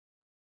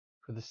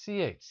For the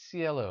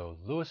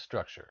CHClO Lewis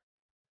structure,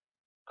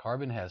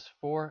 carbon has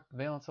 4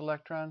 valence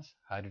electrons,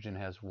 hydrogen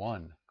has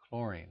 1,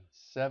 chlorine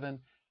 7,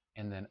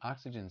 and then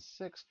oxygen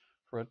 6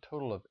 for a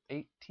total of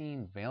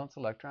 18 valence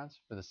electrons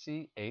for the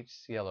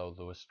CHClO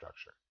Lewis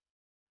structure.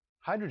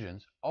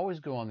 Hydrogens always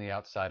go on the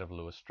outside of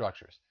Lewis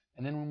structures,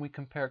 and then when we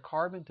compare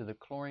carbon to the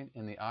chlorine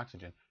and the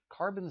oxygen,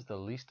 carbon is the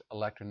least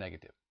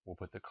electronegative. We'll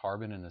put the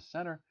carbon in the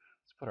center.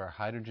 Let's put our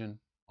hydrogen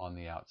on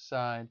the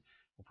outside.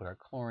 We'll put our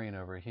chlorine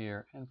over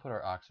here and put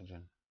our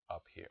oxygen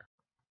up here.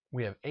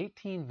 We have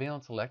 18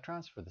 valence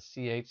electrons for the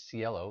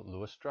CHClO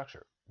Lewis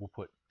structure. We'll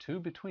put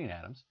 2 between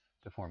atoms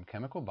to form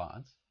chemical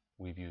bonds.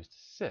 We've used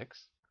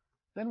 6.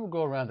 Then we'll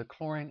go around the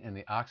chlorine and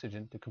the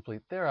oxygen to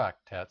complete their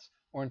octets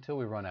or until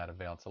we run out of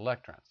valence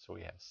electrons. So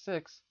we have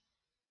 6,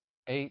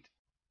 8,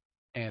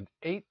 and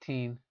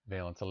 18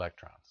 valence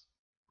electrons.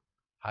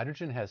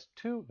 Hydrogen has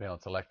 2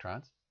 valence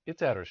electrons.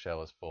 Its outer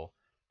shell is full.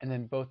 And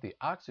then both the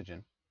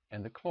oxygen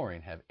and the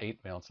chlorine have 8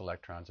 valence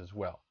electrons as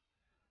well.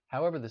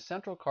 However, the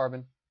central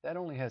carbon, that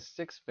only has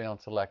 6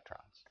 valence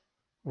electrons.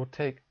 We'll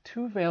take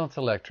 2 valence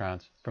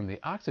electrons from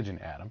the oxygen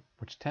atom,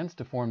 which tends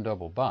to form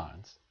double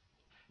bonds,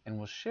 and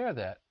we'll share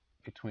that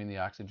between the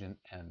oxygen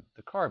and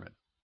the carbon.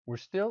 We're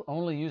still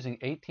only using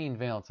 18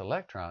 valence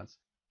electrons,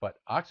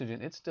 but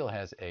oxygen, it still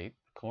has 8,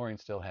 chlorine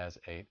still has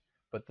 8,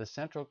 but the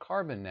central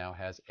carbon now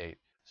has 8.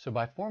 So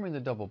by forming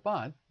the double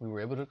bond, we were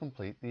able to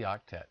complete the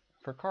octet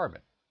for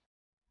carbon.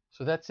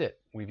 So that's it.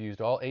 We've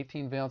used all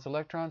 18 valence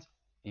electrons.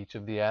 Each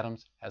of the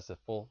atoms has the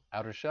full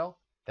outer shell.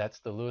 That's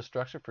the Lewis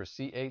structure for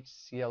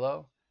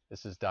CHClO.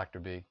 This is Dr.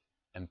 B,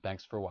 and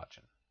thanks for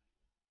watching.